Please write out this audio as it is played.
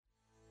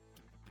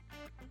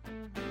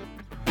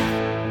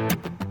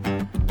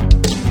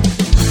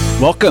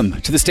Welcome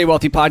to the Stay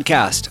Wealthy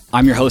Podcast.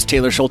 I'm your host,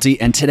 Taylor Schulte,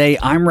 and today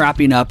I'm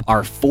wrapping up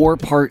our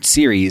 4-part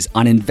series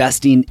on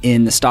investing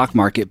in the stock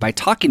market by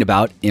talking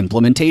about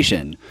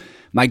implementation.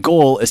 My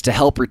goal is to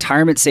help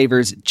retirement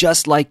savers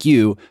just like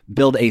you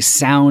build a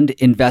sound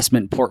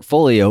investment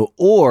portfolio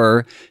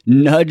or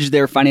nudge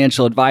their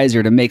financial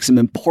advisor to make some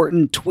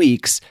important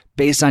tweaks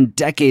based on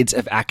decades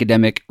of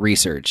academic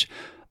research.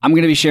 I'm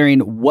going to be sharing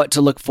what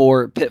to look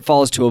for,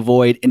 pitfalls to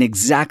avoid, and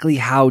exactly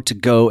how to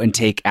go and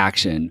take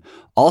action.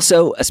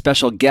 Also, a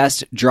special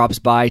guest drops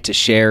by to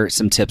share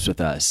some tips with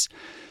us.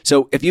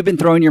 So if you've been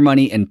throwing your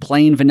money in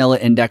plain vanilla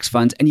index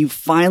funds and you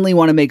finally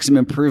want to make some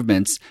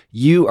improvements,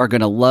 you are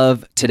going to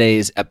love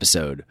today's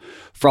episode.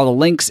 For all the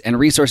links and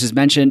resources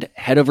mentioned,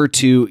 head over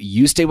to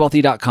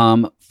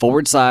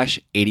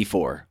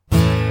youstaywealthy.com/84.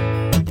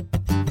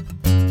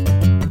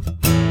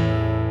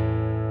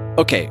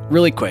 Okay,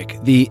 really quick.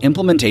 The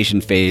implementation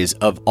phase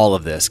of all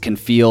of this can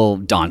feel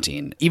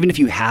daunting. Even if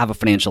you have a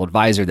financial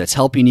advisor that's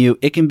helping you,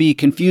 it can be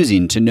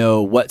confusing to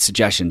know what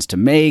suggestions to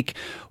make,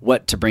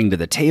 what to bring to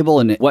the table,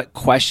 and what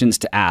questions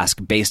to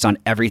ask based on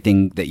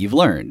everything that you've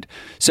learned.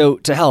 So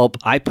to help,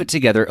 I put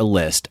together a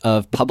list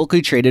of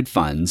publicly traded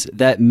funds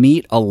that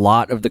meet a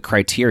lot of the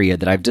criteria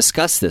that I've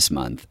discussed this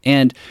month.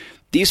 And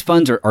these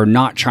funds are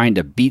not trying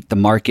to beat the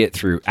market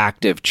through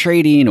active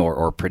trading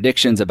or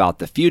predictions about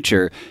the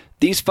future.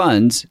 These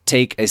funds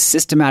take a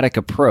systematic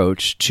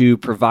approach to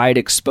provide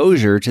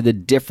exposure to the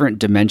different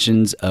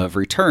dimensions of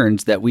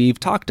returns that we've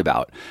talked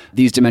about.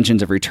 These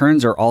dimensions of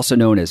returns are also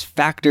known as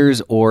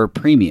factors or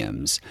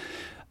premiums.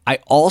 I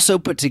also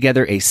put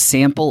together a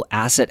sample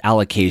asset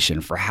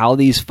allocation for how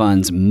these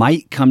funds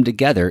might come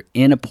together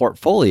in a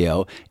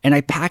portfolio, and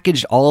I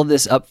packaged all of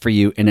this up for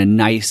you in a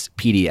nice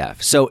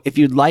PDF. So if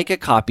you'd like a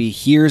copy,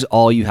 here's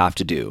all you have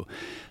to do.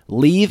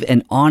 Leave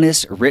an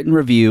honest written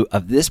review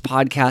of this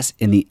podcast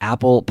in the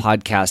Apple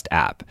Podcast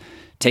app.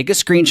 Take a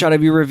screenshot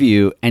of your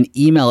review and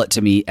email it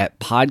to me at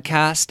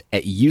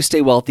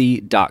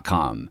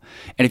podcast@youstaywealthy.com.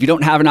 And if you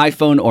don't have an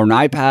iPhone or an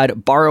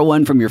iPad, borrow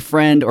one from your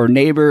friend or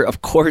neighbor.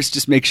 Of course,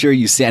 just make sure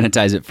you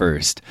sanitize it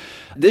first.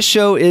 This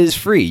show is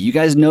free. You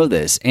guys know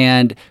this.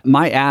 And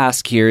my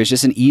ask here is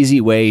just an easy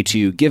way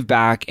to give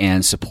back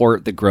and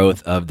support the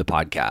growth of the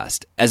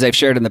podcast. As I've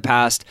shared in the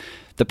past,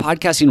 the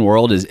podcasting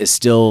world is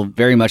still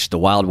very much the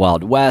wild,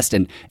 wild west,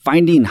 and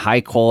finding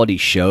high quality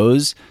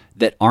shows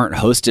that aren't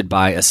hosted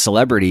by a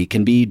celebrity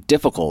can be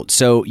difficult.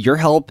 So your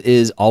help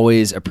is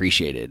always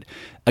appreciated.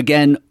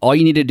 Again, all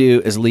you need to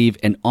do is leave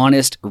an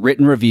honest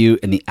written review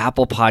in the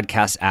Apple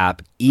Podcast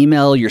app,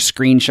 email your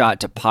screenshot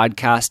to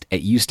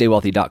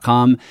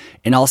podcast@youstaywealthy.com,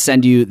 and I'll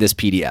send you this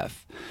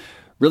PDF.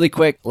 Really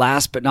quick,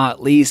 last but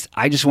not least,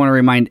 I just want to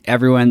remind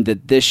everyone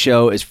that this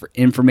show is for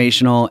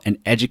informational and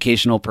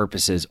educational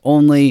purposes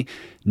only.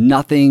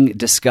 Nothing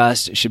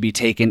discussed should be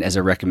taken as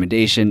a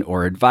recommendation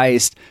or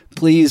advice.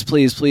 Please,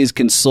 please, please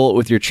consult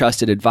with your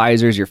trusted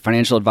advisors, your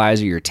financial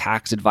advisor, your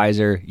tax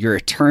advisor, your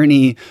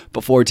attorney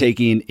before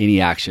taking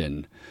any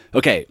action.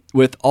 Okay,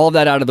 with all of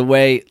that out of the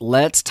way,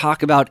 let's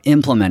talk about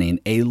implementing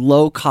a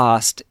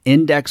low-cost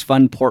index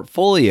fund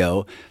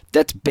portfolio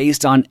that's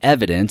based on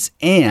evidence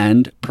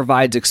and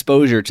provides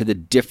exposure to the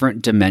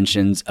different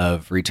dimensions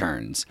of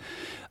returns.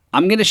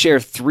 I'm going to share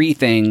 3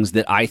 things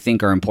that I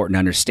think are important to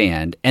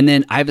understand, and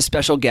then I have a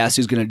special guest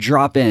who's going to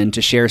drop in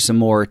to share some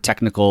more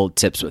technical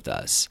tips with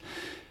us.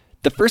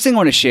 The first thing I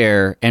want to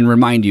share and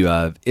remind you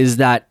of is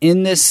that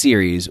in this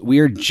series, we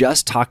are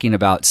just talking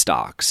about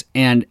stocks.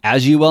 And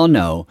as you well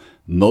know,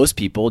 most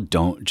people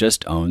don't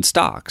just own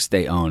stocks.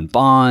 They own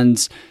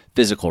bonds,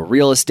 physical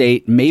real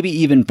estate, maybe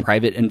even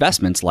private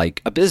investments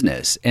like a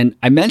business. And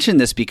I mention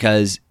this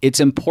because it's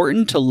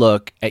important to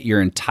look at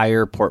your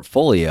entire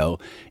portfolio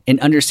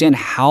and understand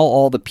how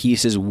all the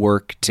pieces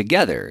work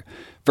together.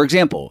 For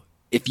example,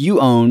 if you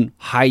own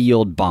high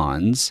yield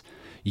bonds,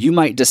 you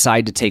might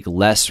decide to take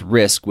less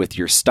risk with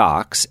your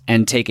stocks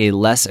and take a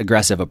less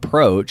aggressive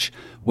approach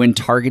when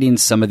targeting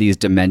some of these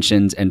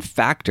dimensions and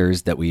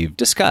factors that we've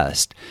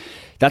discussed.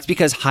 That's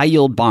because high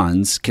yield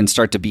bonds can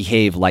start to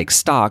behave like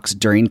stocks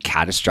during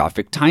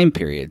catastrophic time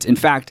periods. In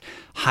fact,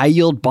 high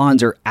yield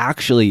bonds are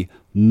actually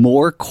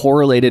more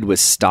correlated with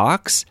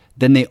stocks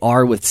than they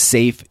are with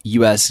safe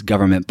U.S.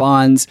 government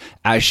bonds,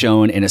 as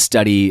shown in a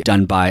study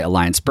done by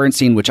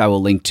AllianceBernstein, which I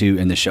will link to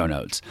in the show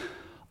notes.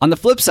 On the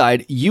flip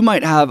side, you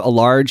might have a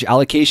large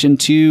allocation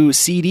to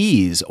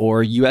CDs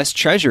or U.S.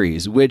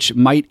 Treasuries, which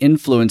might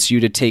influence you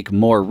to take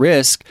more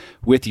risk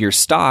with your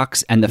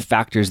stocks and the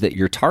factors that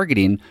you're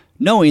targeting,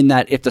 knowing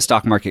that if the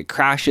stock market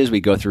crashes, we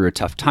go through a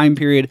tough time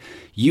period,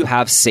 you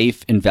have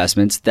safe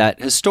investments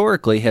that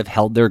historically have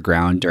held their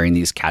ground during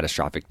these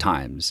catastrophic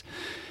times.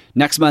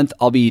 Next month,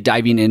 I'll be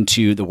diving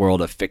into the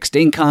world of fixed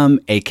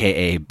income,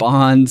 aka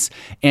bonds,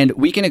 and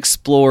we can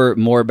explore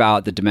more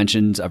about the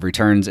dimensions of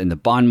returns in the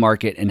bond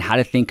market and how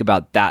to think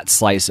about that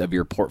slice of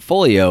your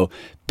portfolio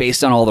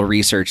based on all the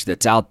research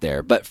that's out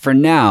there. But for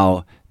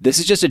now, this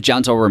is just a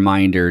gentle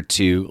reminder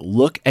to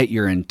look at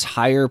your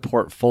entire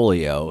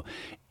portfolio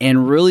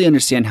and really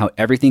understand how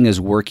everything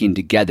is working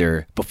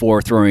together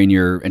before throwing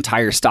your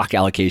entire stock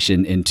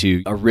allocation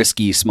into a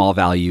risky small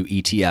value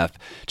ETF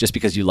just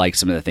because you like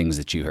some of the things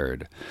that you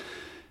heard.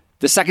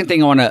 The second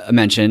thing I want to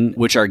mention,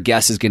 which our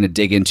guest is going to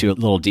dig into a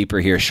little deeper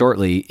here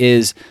shortly,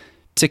 is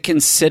to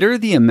consider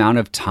the amount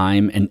of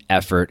time and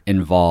effort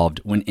involved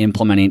when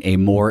implementing a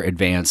more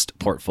advanced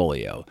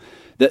portfolio.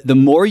 The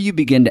more you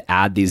begin to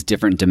add these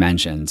different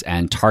dimensions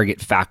and target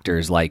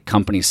factors like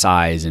company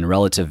size and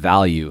relative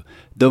value,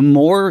 the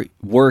more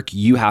work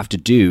you have to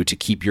do to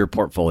keep your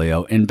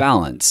portfolio in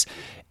balance.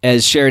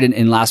 As shared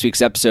in last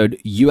week's episode,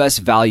 U.S.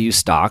 value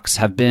stocks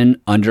have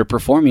been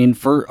underperforming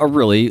for a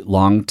really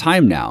long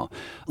time now.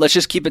 Let's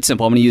just keep it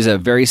simple. I'm going to use a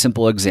very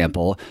simple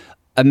example.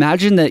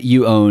 Imagine that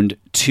you owned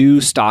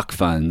 2 stock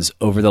funds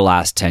over the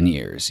last 10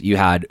 years. You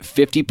had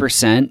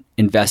 50%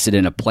 invested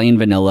in a plain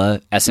vanilla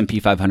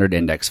S&P 500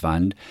 index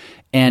fund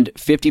and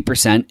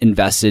 50%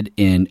 invested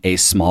in a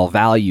small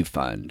value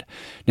fund.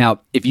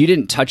 Now, if you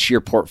didn't touch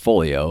your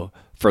portfolio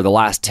for the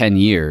last 10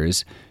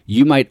 years,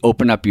 you might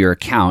open up your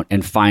account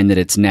and find that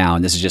it's now,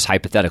 and this is just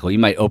hypothetical, you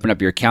might open up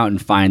your account and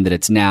find that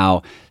it's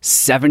now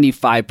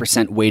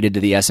 75% weighted to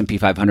the S&P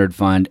 500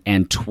 fund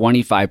and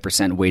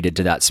 25% weighted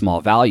to that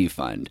small value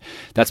fund.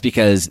 That's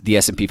because the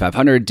S&P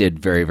 500 did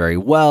very, very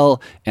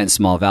well and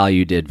small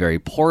value did very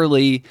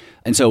poorly.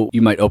 And so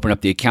you might open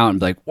up the account and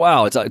be like,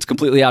 wow, it's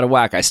completely out of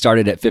whack. I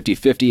started at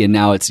 50-50 and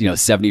now it's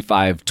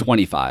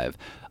 75-25.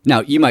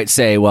 Now, you might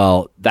say,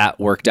 well, that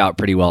worked out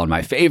pretty well in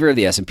my favor.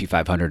 The S&P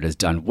 500 has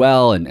done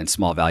well and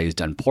small value has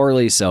done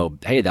poorly. So,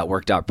 hey, that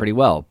worked out pretty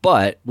well.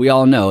 But we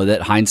all know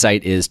that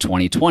hindsight is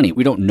 20/20.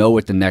 We don't know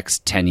what the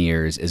next 10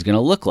 years is going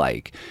to look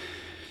like.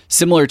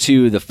 Similar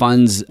to the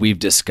funds we've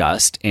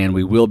discussed and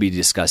we will be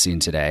discussing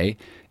today,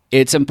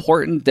 it's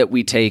important that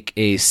we take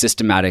a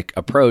systematic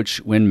approach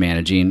when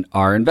managing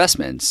our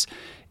investments.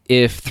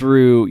 If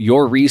through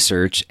your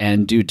research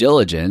and due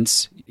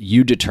diligence,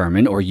 you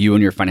determine, or you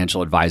and your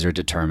financial advisor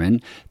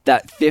determine,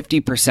 that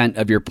 50%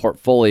 of your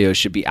portfolio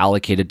should be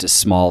allocated to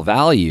small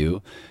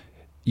value,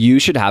 you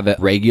should have a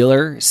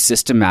regular,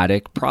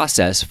 systematic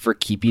process for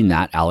keeping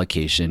that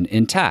allocation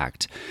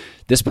intact.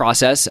 This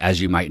process,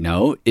 as you might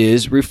know,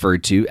 is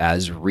referred to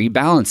as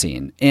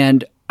rebalancing.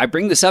 And I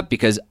bring this up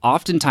because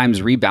oftentimes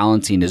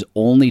rebalancing is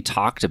only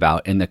talked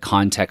about in the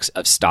context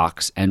of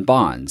stocks and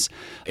bonds.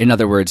 In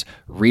other words,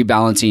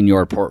 rebalancing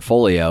your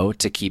portfolio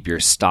to keep your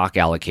stock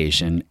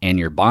allocation and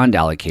your bond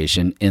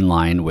allocation in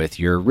line with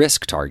your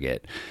risk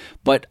target.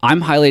 But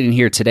I'm highlighting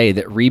here today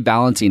that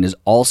rebalancing is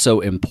also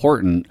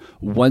important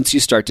once you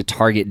start to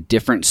target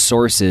different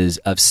sources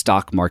of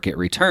stock market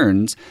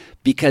returns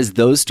because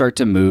those start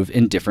to move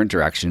in different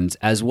directions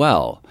as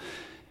well.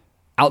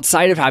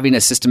 Outside of having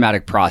a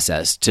systematic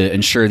process to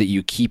ensure that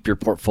you keep your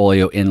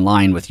portfolio in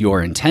line with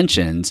your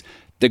intentions,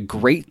 the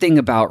great thing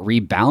about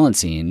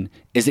rebalancing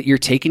is that you're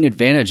taking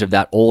advantage of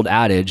that old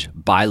adage,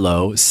 buy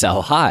low,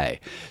 sell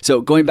high.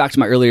 So going back to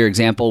my earlier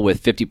example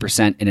with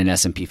 50% in an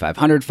S&P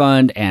 500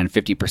 fund and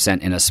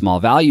 50% in a small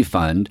value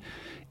fund,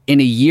 in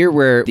a year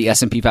where the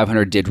S&P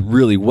 500 did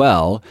really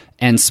well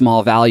and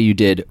small value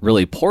did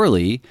really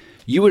poorly,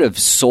 you would have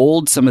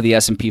sold some of the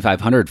S&P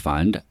 500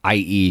 fund,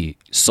 i.e.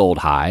 sold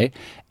high,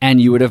 and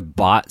you would have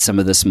bought some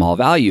of the small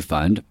value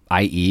fund,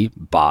 i.e.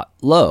 bought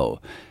low.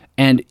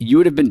 And you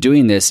would have been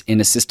doing this in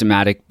a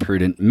systematic,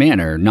 prudent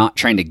manner, not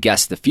trying to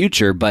guess the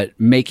future, but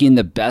making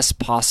the best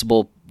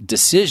possible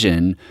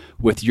decision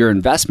with your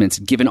investments,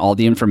 given all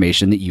the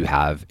information that you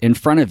have in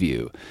front of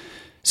you.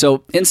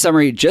 So in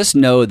summary, just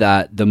know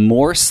that the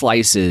more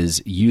slices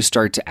you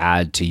start to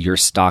add to your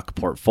stock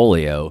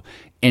portfolio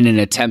in an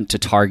attempt to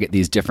target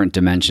these different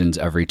dimensions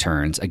of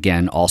returns,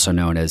 again, also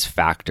known as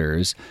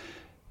factors,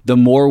 the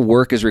more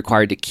work is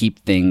required to keep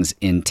things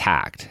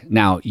intact.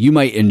 Now, you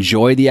might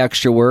enjoy the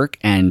extra work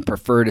and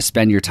prefer to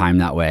spend your time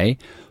that way,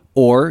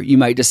 or you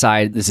might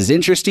decide this is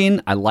interesting,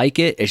 I like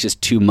it, it's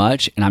just too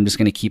much, and I'm just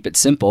going to keep it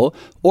simple.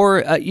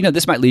 Or,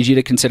 this might lead you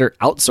to consider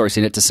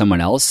outsourcing it to someone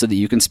else so that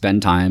you can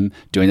spend time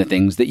doing the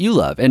things that you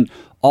love. And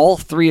all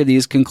three of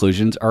these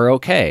conclusions are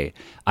okay.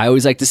 I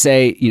always like to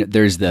say,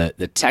 there's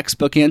the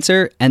textbook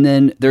answer, and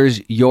then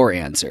there's your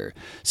answer.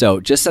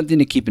 So just something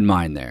to keep in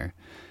mind there.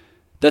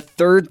 The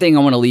third thing I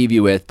want to leave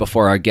you with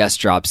before our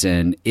guest drops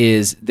in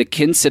is the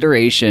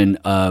consideration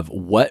of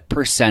what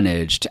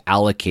percentage to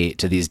allocate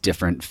to these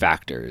different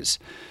factors.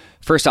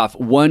 First off,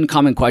 one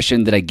common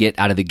question that I get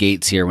out of the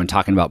gates here when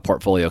talking about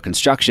portfolio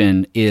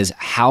construction is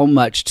how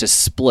much to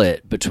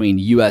split between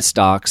U.S.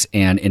 stocks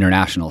and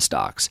international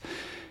stocks.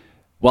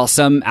 While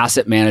some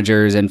asset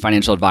managers and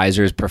financial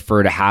advisors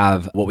prefer to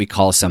have what we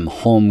call some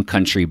home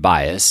country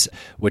bias,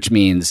 which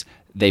means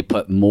they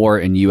put more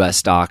in U.S.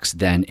 stocks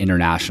than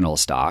international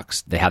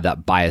stocks. They have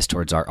that bias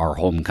towards our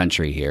home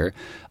country here.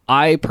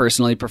 I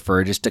personally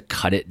prefer just to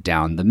cut it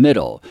down the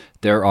middle.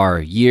 There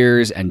are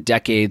years and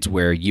decades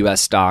where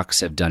US stocks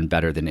have done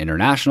better than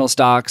international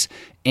stocks,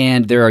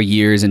 and there are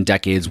years and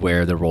decades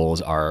where the roles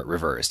are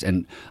reversed.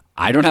 And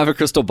I don't have a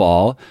crystal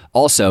ball.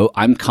 Also,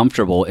 I'm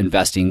comfortable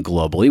investing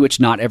globally, which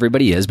not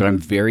everybody is, but I'm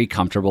very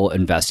comfortable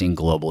investing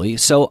globally.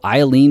 So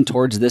I lean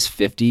towards this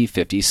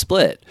 50-50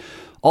 split.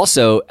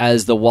 Also,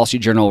 as the Wall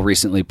Street Journal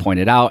recently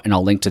pointed out, and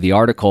I'll link to the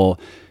article,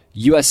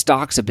 U.S.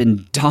 stocks have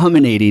been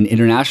dominating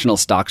international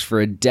stocks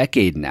for a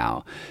decade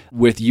now.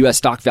 With U.S.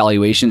 stock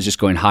valuations just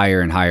going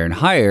higher and higher and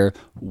higher,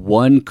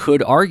 one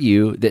could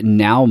argue that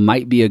now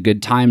might be a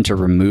good time to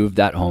remove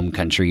that home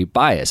country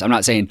bias. I'm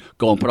not saying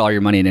go and put all your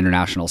money in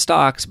international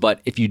stocks,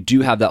 but if you do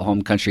have that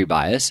home country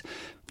bias,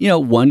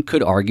 one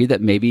could argue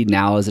that maybe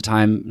now is the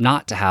time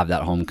not to have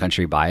that home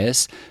country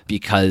bias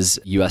because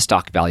U.S.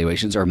 stock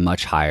valuations are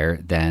much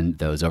higher than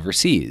those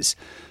overseas.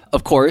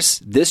 Of course,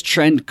 this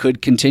trend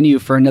could continue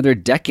for another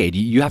decade.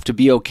 You have to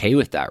be okay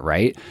with that,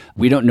 right?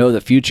 We don't know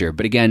the future.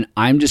 But again,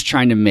 I'm just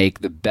trying to make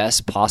the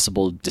best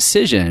possible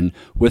decision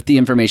with the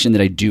information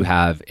that I do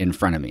have in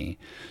front of me.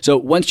 So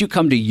once you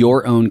come to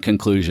your own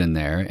conclusion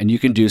there, and you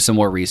can do some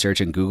more research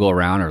and Google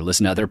around or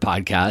listen to other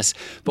podcasts,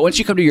 but once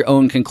you come to your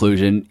own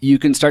conclusion, you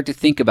can start to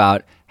think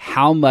about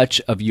how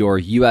much of your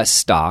US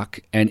stock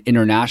and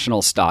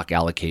international stock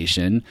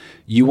allocation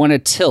you want to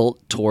tilt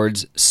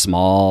towards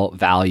small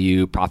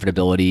value,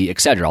 profitability,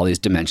 et cetera, all these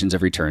dimensions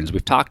of returns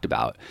we've talked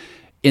about.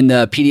 In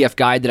the PDF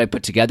guide that I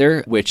put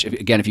together, which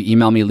again, if you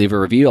email me, leave a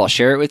review, I'll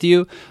share it with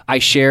you. I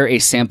share a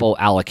sample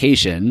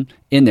allocation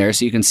in there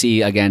so you can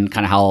see, again,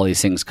 kind of how all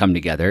these things come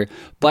together.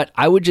 But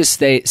I would just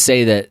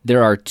say that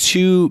there are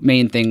two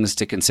main things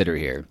to consider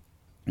here.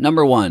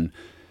 Number one,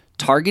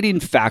 targeting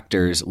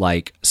factors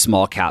like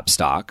small cap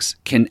stocks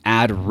can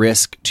add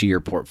risk to your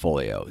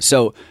portfolio.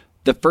 So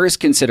the first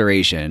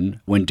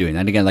consideration when doing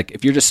that, again, like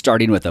if you're just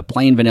starting with a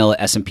plain vanilla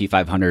S&P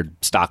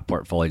 500 stock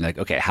portfolio, like,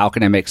 okay, how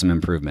can I make some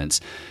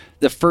improvements?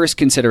 The first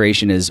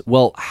consideration is,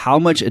 well, how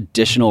much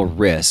additional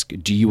risk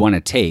do you want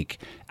to take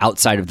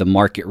outside of the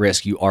market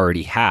risk you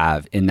already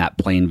have in that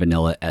plain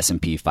vanilla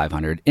S&P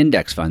 500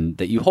 index fund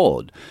that you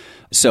hold?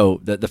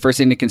 So the first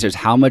thing to consider is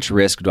how much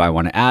risk do I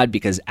want to add?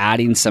 Because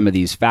adding some of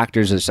these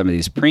factors or some of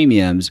these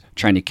premiums,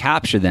 trying to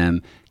capture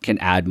them can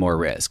add more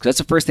risk. So that's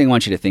the first thing I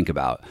want you to think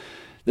about.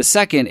 The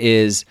second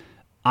is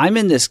I'm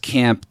in this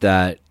camp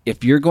that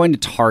if you're going to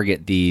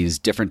target these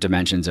different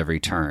dimensions of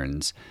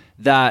returns,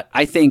 that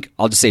I think,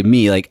 I'll just say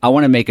me, like I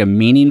want to make a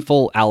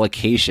meaningful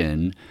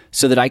allocation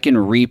so that I can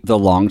reap the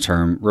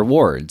long-term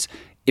rewards.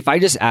 If I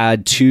just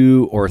add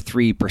 2 or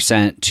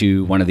 3%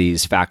 to one of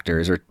these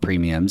factors or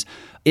premiums,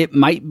 it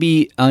might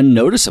be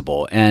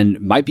unnoticeable and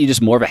might be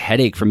just more of a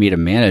headache for me to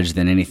manage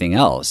than anything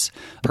else.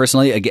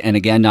 Personally,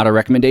 again, not a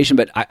recommendation,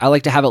 but I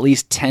like to have at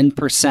least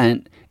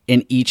 10%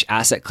 in each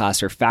asset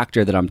class or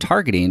factor that I'm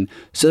targeting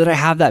so that I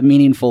have that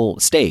meaningful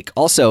stake.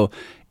 Also,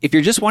 if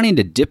you're just wanting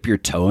to dip your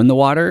toe in the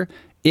water,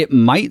 it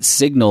might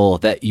signal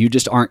that you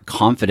just aren't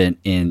confident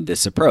in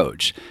this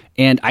approach.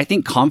 And I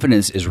think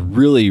confidence is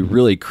really,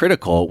 really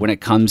critical when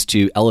it comes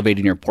to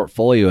elevating your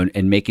portfolio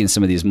and making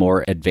some of these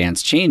more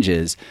advanced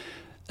changes,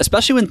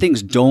 especially when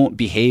things don't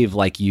behave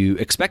like you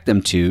expect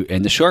them to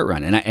in the short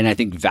run. And I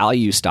think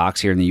value stocks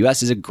here in the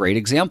US is a great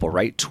example,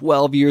 right?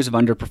 12 years of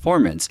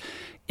underperformance.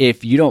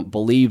 If you don't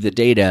believe the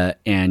data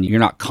and you're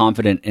not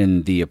confident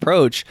in the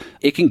approach,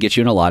 it can get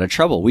you in a lot of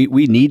trouble. We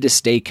need to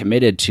stay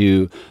committed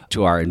to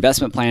our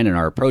investment plan and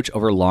our approach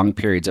over long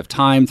periods of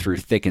time through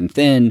thick and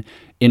thin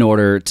in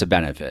order to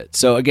benefit.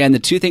 So again, the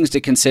two things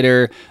to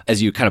consider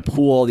as you kind of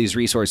pool all these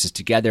resources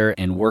together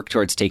and work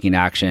towards taking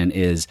action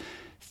is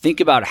think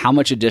about how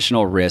much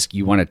additional risk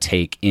you want to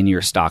take in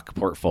your stock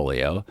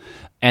portfolio,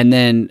 and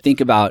then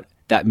think about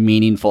that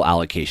meaningful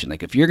allocation.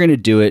 Like if you're going to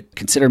do it,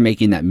 consider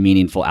making that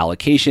meaningful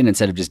allocation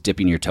instead of just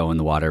dipping your toe in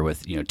the water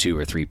with 2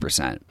 or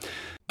 3%.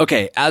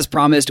 Okay, as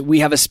promised, we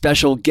have a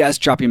special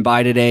guest dropping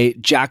by today.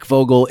 Jack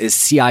Vogel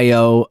is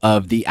CIO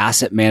of the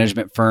asset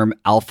management firm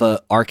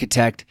Alpha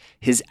Architect.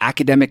 His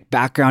academic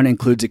background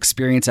includes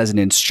experience as an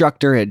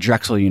instructor at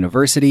Drexel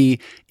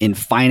University in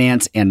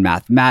finance and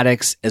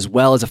mathematics, as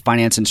well as a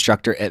finance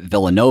instructor at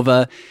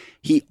Villanova.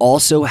 He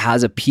also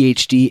has a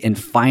PhD in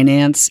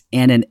finance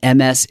and an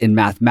MS in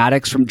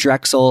mathematics from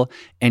Drexel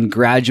and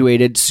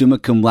graduated summa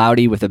cum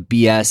laude with a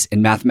BS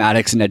in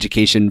mathematics and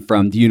education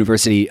from the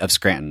University of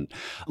Scranton.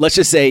 Let's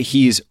just say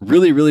he's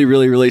really, really,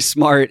 really, really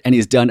smart, and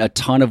he's done a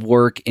ton of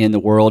work in the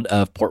world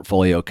of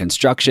portfolio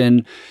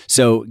construction.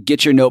 So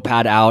get your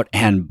notepad out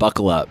and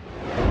buckle up.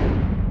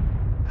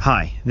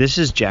 Hi, this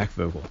is Jack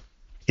Vogel.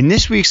 In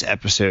this week's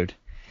episode,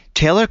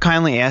 Taylor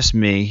kindly asked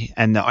me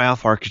and the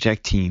Alpha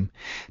Architect team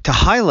to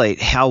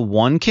highlight how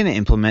one can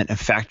implement a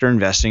factor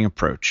investing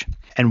approach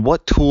and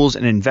what tools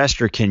an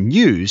investor can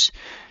use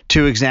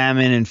to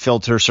examine and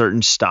filter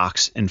certain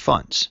stocks and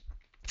funds.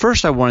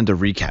 First, I wanted to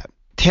recap.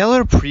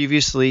 Taylor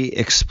previously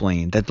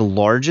explained that the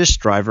largest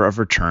driver of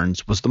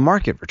returns was the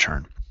market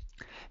return.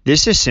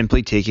 This is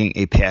simply taking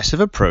a passive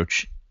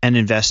approach and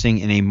investing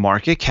in a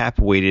market cap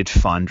weighted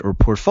fund or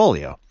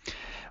portfolio,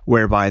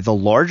 whereby the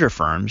larger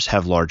firms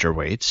have larger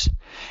weights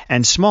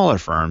and smaller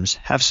firms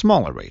have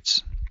smaller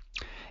weights.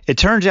 It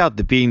turns out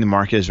that beating the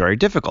market is very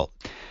difficult,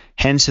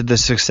 hence the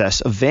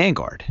success of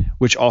Vanguard,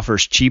 which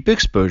offers cheap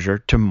exposure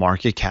to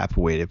market cap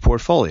weighted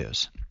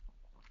portfolios.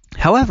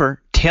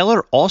 However,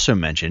 Taylor also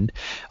mentioned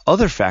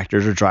other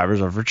factors or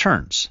drivers of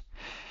returns.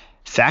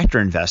 Factor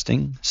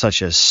investing,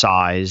 such as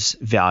size,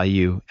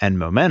 value, and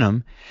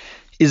momentum,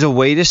 is a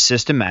way to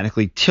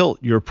systematically tilt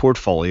your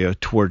portfolio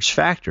towards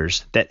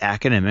factors that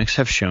academics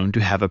have shown to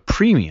have a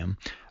premium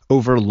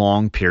over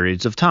long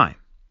periods of time.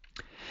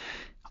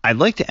 I'd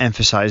like to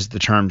emphasize the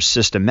term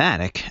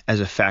systematic,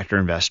 as a factor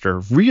investor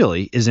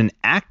really is an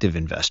active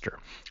investor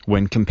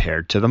when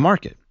compared to the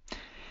market.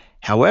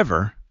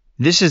 However,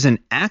 this is an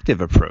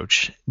active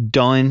approach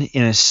done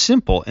in a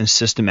simple and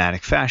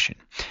systematic fashion,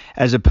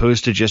 as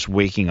opposed to just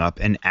waking up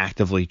and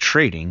actively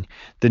trading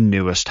the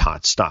newest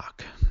hot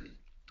stock.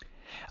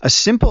 A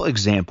simple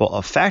example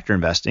of factor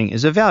investing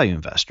is a value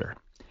investor.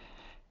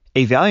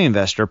 A value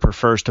investor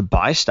prefers to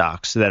buy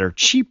stocks that are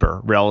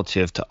cheaper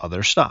relative to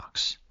other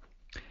stocks.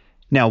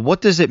 Now,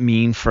 what does it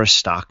mean for a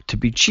stock to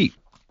be cheap?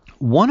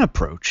 One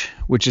approach,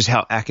 which is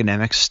how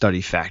academics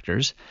study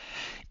factors,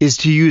 is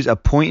to use a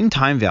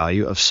point-in-time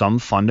value of some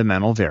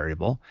fundamental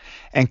variable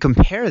and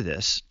compare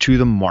this to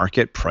the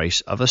market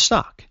price of a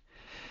stock.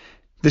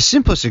 The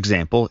simplest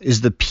example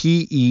is the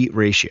P/E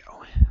ratio.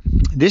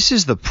 This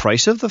is the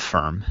price of the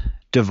firm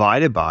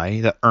divided by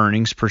the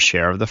earnings per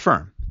share of the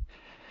firm.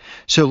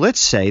 So let's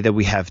say that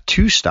we have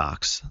two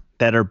stocks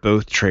that are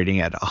both trading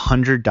at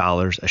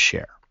 $100 a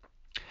share.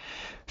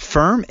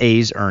 Firm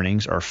A's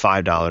earnings are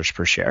 $5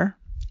 per share,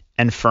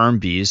 and Firm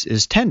B's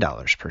is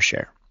 $10 per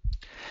share.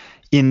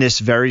 In this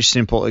very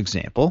simple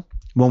example,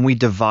 when we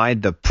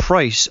divide the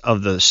price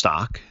of the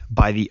stock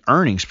by the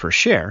earnings per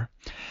share,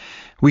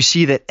 we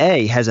see that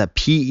A has a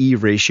P/E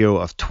ratio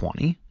of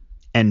 20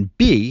 and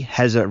B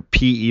has a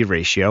P/E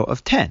ratio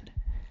of 10.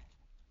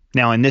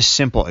 Now, in this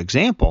simple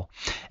example,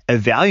 a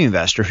value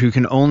investor who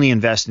can only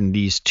invest in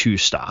these two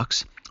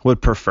stocks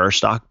would prefer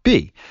stock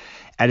B,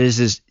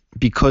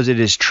 because it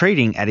is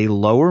trading at a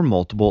lower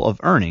multiple of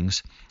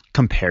earnings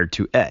compared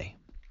to A.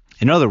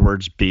 In other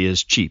words, B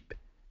is cheap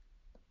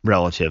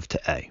relative to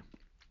A.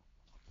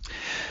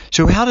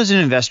 So how does an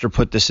investor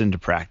put this into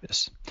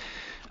practice?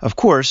 Of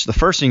course, the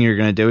first thing you're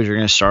going to do is you're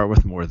going to start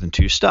with more than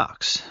two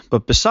stocks.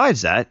 But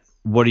besides that,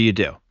 what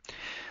do?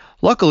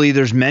 Luckily,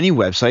 there's many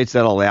websites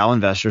that allow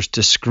investors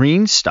to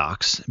screen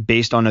stocks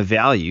based on a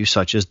value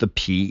such as the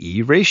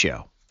P/E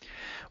ratio.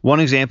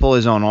 One example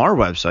is on our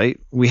website.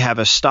 We have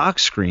a stock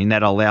screen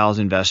that allows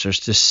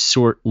investors to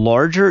sort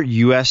larger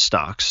U.S.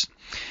 stocks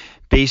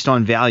based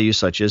on values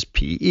such as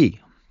P/E.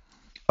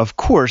 Of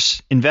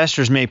course,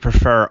 investors may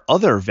prefer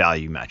other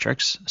value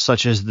metrics,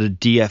 such as the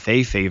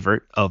DFA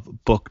favorite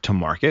of book to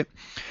market,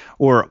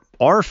 or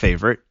our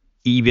favorite,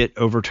 EBIT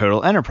over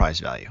total enterprise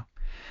value.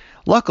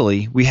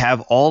 Luckily, we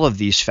have all of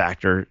these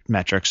factor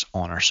metrics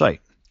on our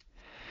site.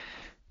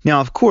 Now,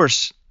 of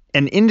course,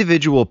 an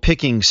individual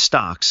picking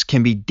stocks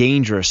can be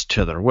dangerous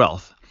to their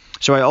wealth.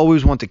 So I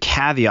always want to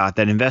caveat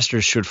that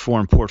investors should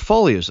form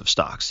portfolios of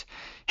stocks,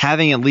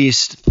 having at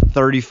least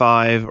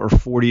 35 or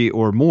 40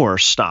 or more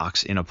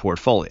stocks in a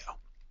portfolio.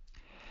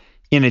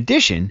 In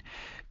addition,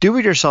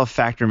 do-it-yourself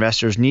factor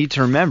investors need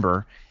to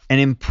remember an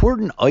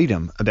important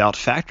item about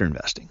factor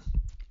investing.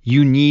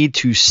 You need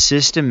to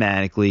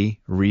systematically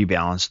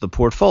rebalance the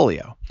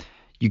portfolio.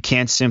 You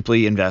can't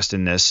simply invest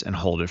in this and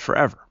hold it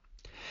forever.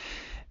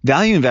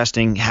 Value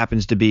investing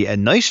happens to be a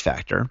nice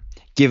factor,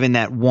 given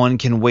that one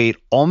can wait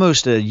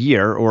almost a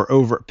year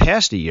or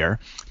past a year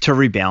to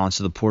rebalance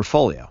the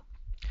portfolio.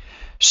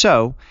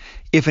 So,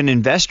 if an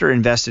investor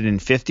invested in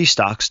 50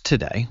 stocks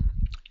today,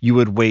 you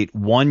would wait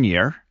 1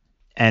 year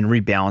and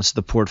rebalance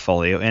the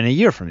portfolio in a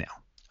year from now.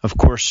 Of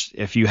course,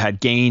 if you had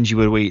gains, you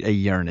would wait a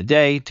year and a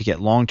day to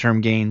get long-term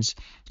gains.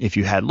 If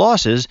you had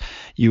losses,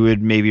 you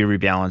would maybe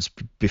rebalance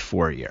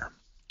before a year.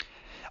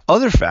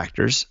 Other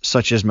factors,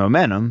 such as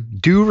momentum,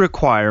 do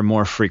require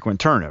more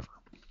frequent turnover.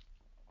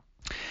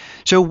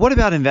 So what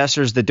about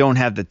investors that don't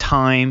have the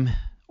time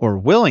or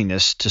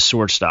willingness to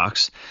sort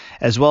stocks,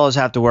 as well as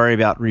have to worry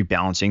about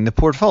rebalancing the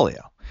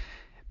portfolio?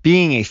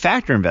 Being a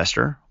factor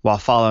investor, while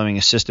following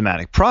a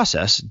systematic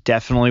process,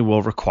 definitely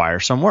will require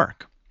some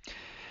work.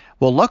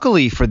 Well,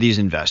 luckily for these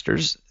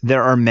investors,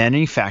 there are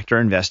many factor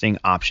investing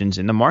options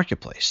in the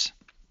marketplace.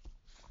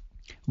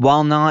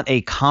 While not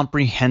a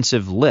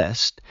comprehensive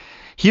list,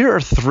 here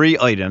are 3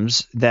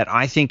 items that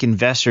I think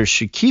investors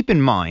should keep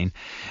in mind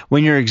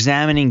when you're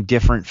examining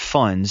different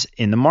funds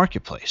in the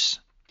marketplace.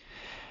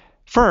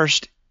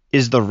 First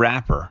is the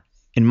wrapper.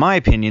 In my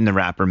opinion, the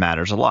wrapper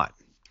matters a lot.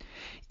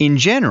 In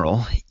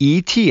general,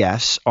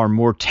 ETFs are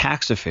more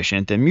tax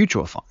efficient than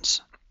mutual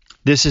funds.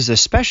 This is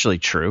especially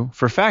true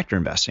for factor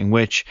investing,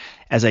 which,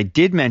 as I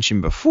did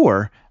mention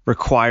before,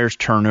 requires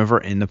turnover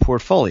in the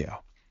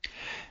portfolio.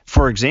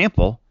 For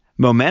example,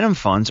 momentum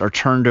funds are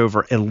turned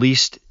over at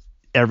least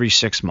every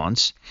 6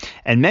 months,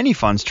 and many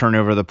funds turn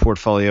over the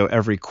portfolio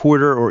every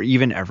quarter or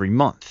even every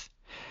month.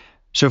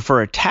 So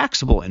for a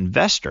taxable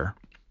investor,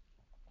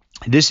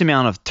 This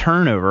amount of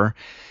turnover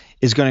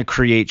is going to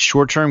create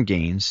short-term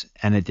gains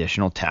and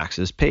additional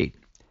taxes paid.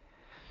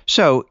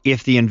 So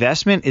if the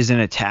investment is in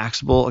a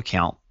taxable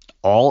account,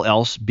 all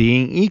else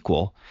being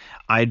equal,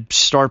 I'd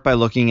start by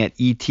looking at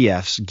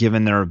ETFs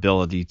given their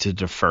ability to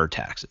defer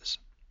taxes.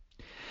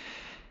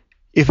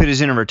 If it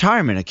is in a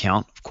retirement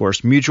account, of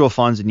course, mutual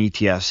funds and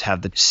ETFs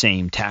have the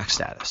same tax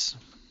status.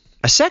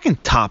 A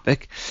second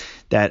topic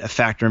that a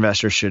factor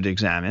investor should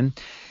examine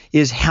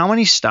is how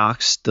many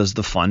stocks does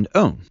the fund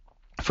own?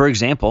 For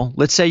example,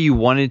 let's say you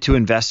wanted to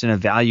invest in a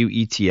value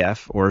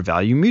ETF or a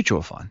value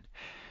mutual fund.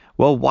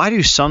 Well, why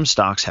do some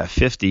stocks have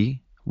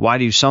 50? Why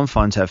do some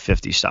funds have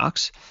 50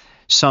 stocks?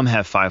 Some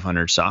have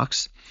 500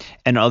 stocks,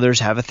 and others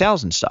have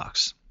 1,000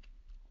 stocks.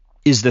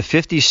 Is the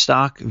 50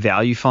 stock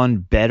value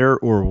fund better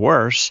or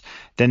worse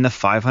than the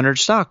 500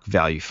 stock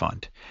value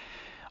fund?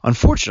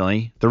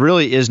 Unfortunately, there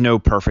really is no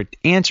perfect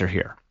answer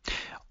here.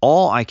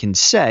 All I can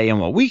say, and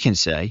what we can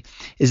say,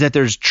 is that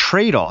there's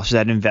trade-offs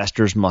that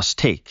investors must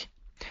take.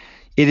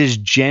 It is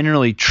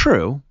generally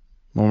true,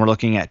 when we're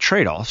looking at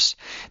trade-offs,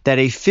 that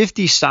a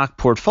 50 stock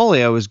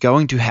portfolio is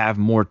going to have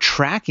more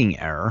tracking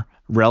error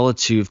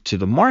relative to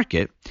the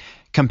market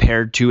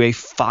compared to a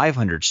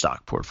 500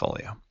 stock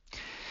portfolio.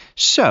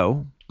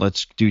 So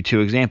let's do two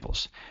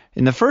examples.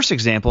 In the first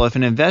example, if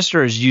an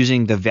investor is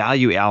using the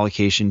value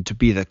allocation to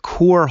be the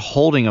core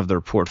holding of their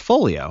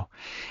portfolio,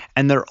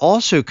 and they're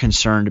also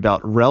concerned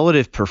about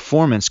relative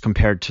performance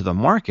compared to the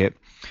market,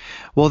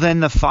 well, then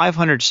the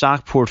 500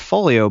 stock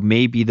portfolio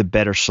may be the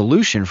better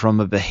solution from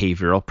a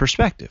behavioral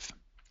perspective.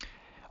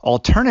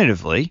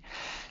 Alternatively,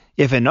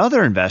 if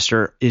another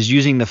investor is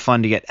using the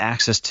fund to get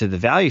access to the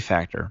value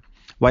factor,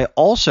 while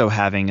also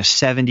having a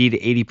 70 to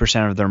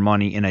 80% of their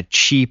money in a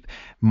cheap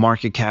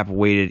market cap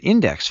weighted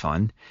index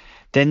fund,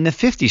 then the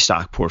 50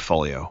 stock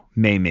portfolio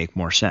may make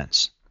more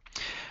sense.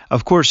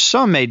 Of course,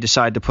 some may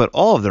decide to put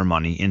all of their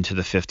money into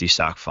the 50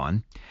 stock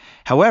fund.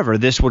 However,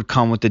 this would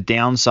come with the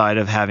downside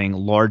of having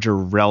larger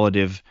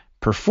relative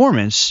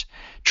performance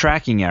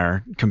tracking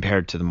error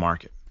compared to the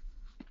market.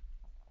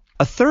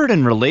 A third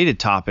and related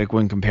topic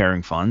when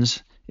comparing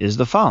funds is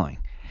the following.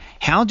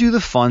 How do the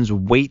funds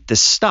weight the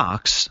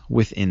stocks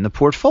within the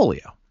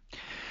portfolio?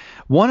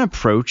 One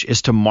approach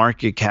is to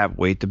market cap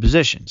weight the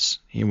positions.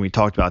 And we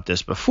talked about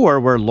this before,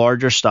 where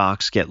larger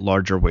stocks get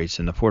larger weights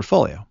in the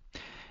portfolio.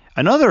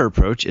 Another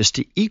approach is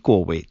to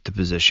equal weight the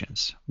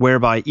positions,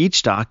 whereby each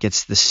stock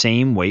gets the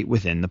same weight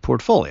within the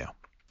portfolio.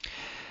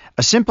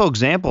 A simple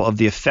example of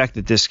the effect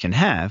that this can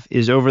have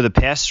is over the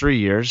past 3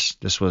 years,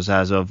 this was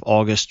as of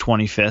August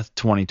 25th,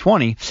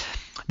 2020,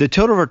 the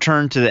total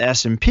return to the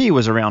S&P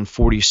was around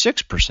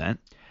 46%,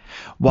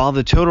 while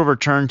the total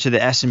return to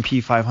the S&P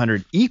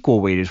 500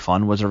 equal weighted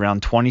fund was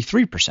around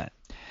 23%.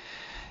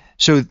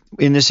 So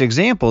in this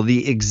example,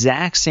 the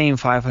exact same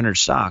 500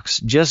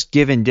 stocks, just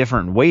given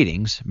different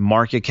weightings,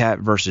 market cap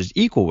versus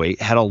equal weight,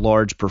 had a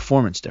large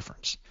performance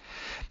difference.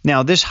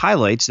 Now, this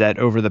highlights that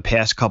over the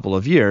past couple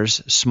of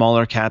years,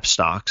 smaller cap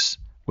stocks,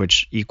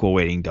 which equal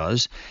weighting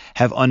does,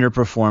 have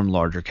underperformed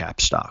larger cap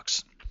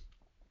stocks.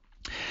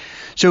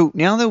 So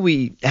now that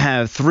we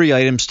have 3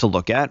 items to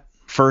look at,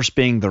 first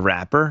being the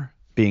wrapper,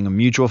 being a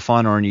mutual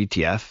fund or an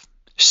ETF,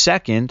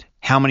 second,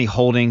 how many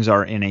holdings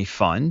are in a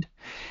fund,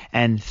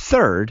 and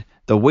third,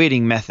 the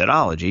weighting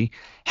methodology,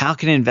 how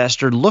can an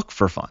investor look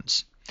for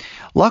funds?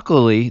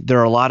 Luckily, there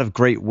are a lot of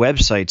great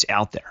websites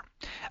out there.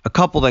 A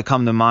couple that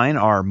come to mind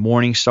are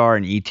Morningstar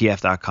and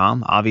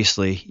ETF.com.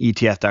 Obviously,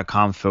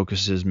 ETF.com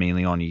focuses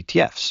mainly on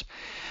ETFs.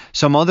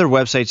 Some other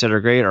websites that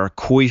are great are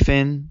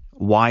Koifin,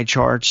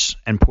 YCharts,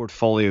 and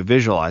Portfolio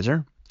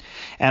Visualizer.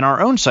 And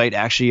our own site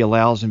actually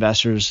allows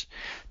investors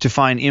to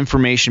find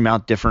information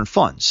about different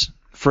funds.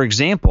 For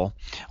example,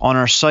 on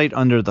our site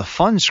under the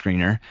fund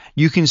screener,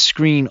 you can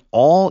screen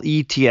all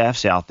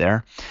ETFs out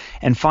there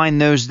and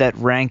find those that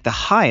rank the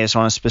highest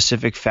on a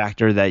specific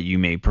factor that you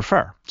may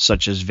prefer,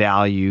 such as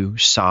value,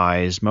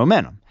 size,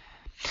 momentum.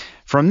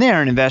 From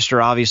there, an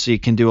investor obviously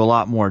can do a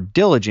lot more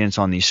diligence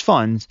on these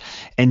funds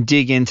and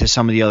dig into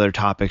some of the other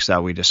topics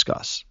that we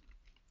discuss.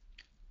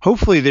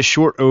 Hopefully, this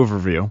short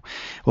overview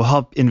will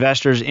help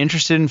investors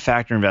interested in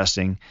factor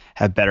investing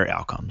have better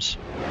outcomes.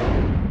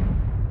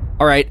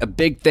 All right, a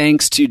big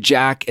thanks to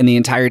Jack and the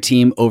entire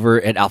team over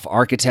at Alpha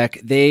Architect.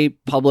 They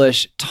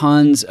publish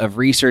tons of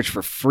research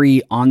for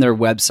free on their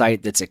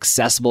website that's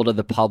accessible to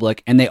the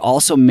public, and they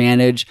also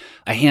manage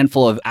a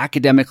handful of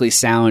academically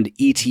sound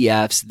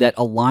ETFs that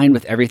align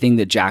with everything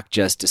that Jack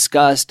just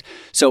discussed.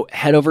 So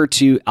head over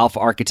to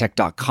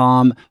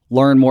alphaarchitect.com,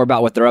 learn more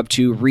about what they're up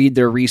to, read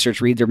their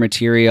research, read their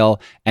material,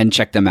 and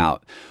check them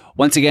out.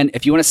 Once again,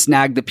 if you want to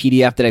snag the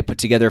PDF that I put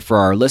together for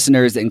our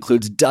listeners that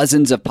includes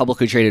dozens of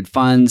publicly traded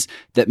funds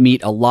that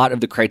meet a lot of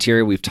the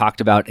criteria we've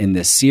talked about in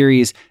this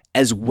series,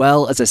 as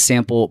well as a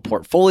sample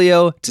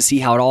portfolio to see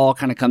how it all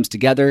kind of comes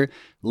together,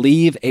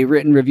 leave a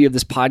written review of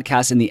this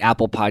podcast in the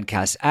Apple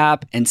Podcast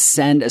app and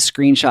send a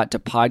screenshot to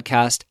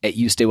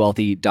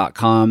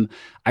podcast@youstaywealthy.com.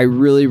 I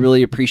really,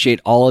 really appreciate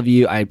all of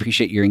you. I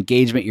appreciate your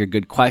engagement, your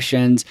good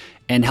questions,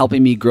 and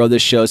helping me grow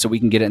this show so we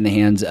can get it in the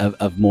hands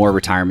of more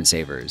retirement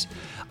savers.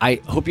 I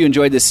hope you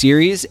enjoyed this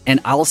series, and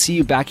I'll see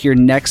you back here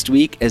next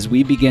week as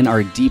we begin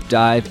our deep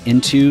dive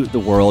into the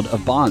world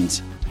of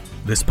bonds.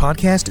 This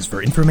podcast is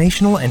for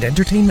informational and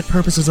entertainment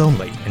purposes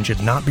only and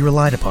should not be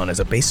relied upon as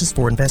a basis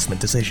for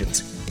investment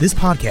decisions. This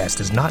podcast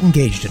is not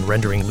engaged in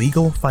rendering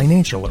legal,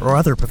 financial, or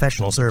other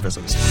professional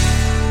services.